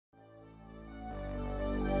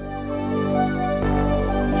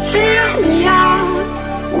me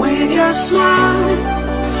out with your smile.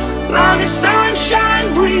 Now the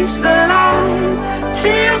sunshine brings the light.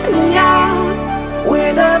 Fill me out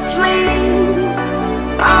with a flame.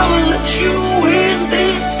 I will let you in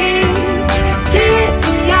this game. Take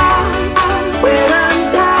me out when I'm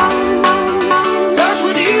down. 'Cause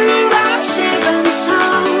with you I'm safe and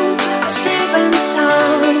sound. I'm safe and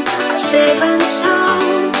sound. I'm safe and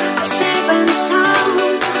sound. I'm safe and sound.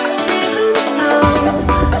 I'm safe and sound.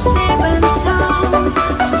 I'm safe and sound.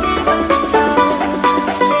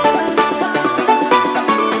 I'm safe and sound. I'm safe and sound.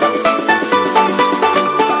 I'm safe and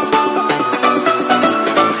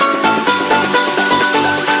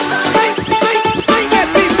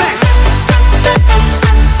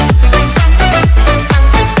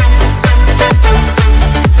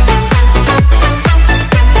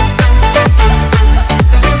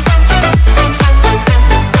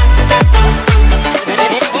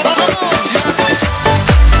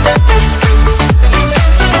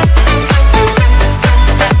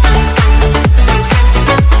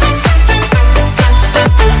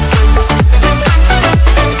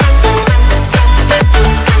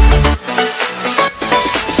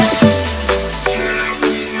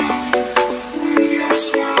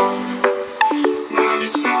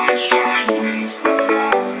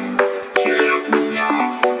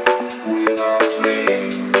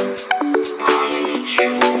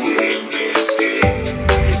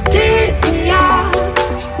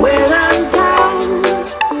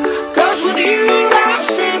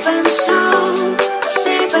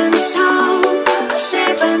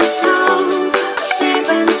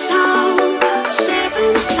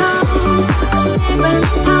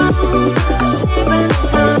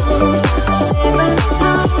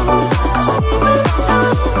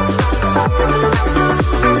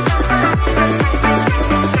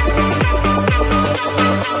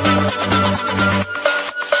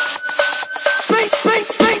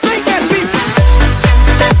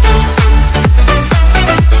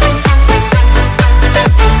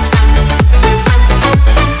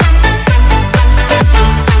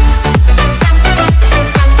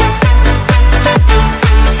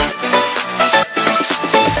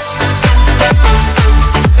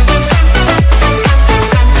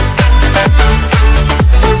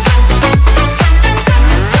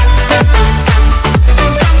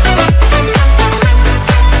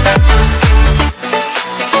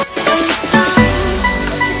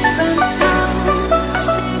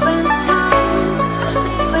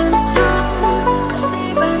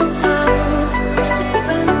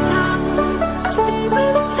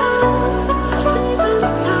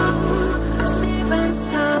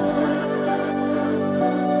sound.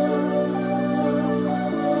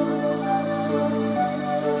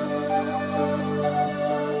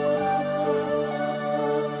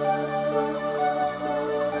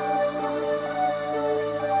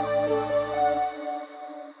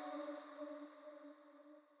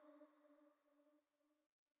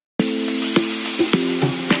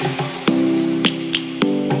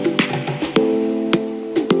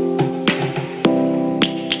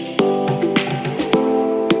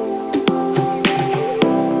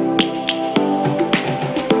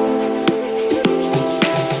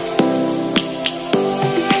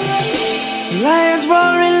 Lions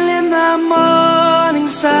roaring in the morning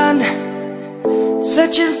sun,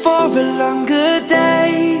 searching for a longer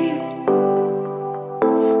day.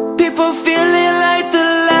 People feeling like the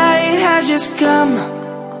light has just come.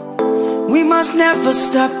 We must never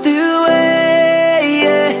stop the way.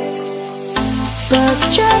 Birds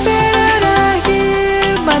chirping and I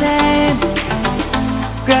hear my name,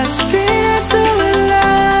 grasping into a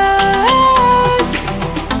life.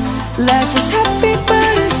 Life is happy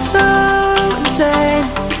but it's so insane.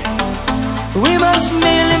 We must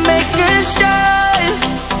merely make a start.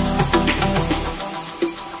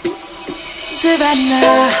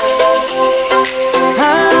 Savannah,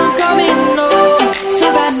 I'm coming home.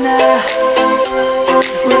 Savannah,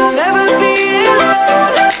 we'll never be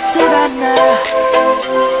alone. Savannah,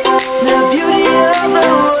 the beauty of the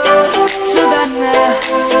world. Savannah,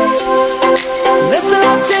 let's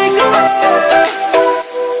all take a walk.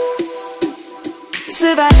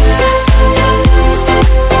 Savannah.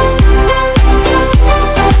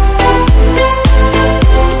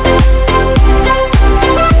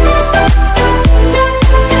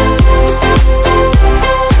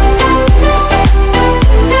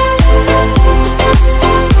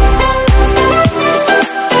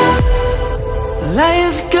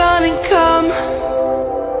 Lion's gonna come.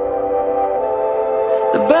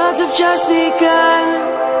 The birds have just begun.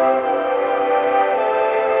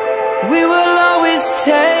 We will always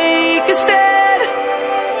take a stand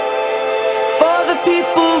for the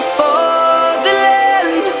people, for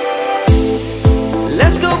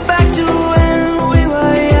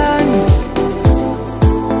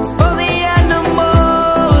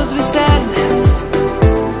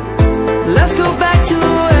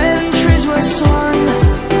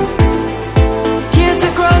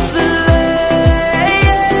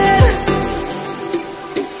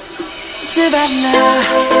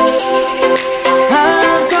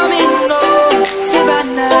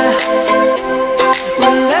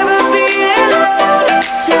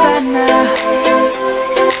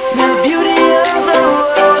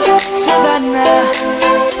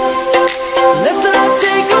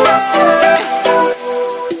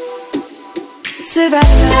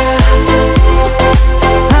Savannah.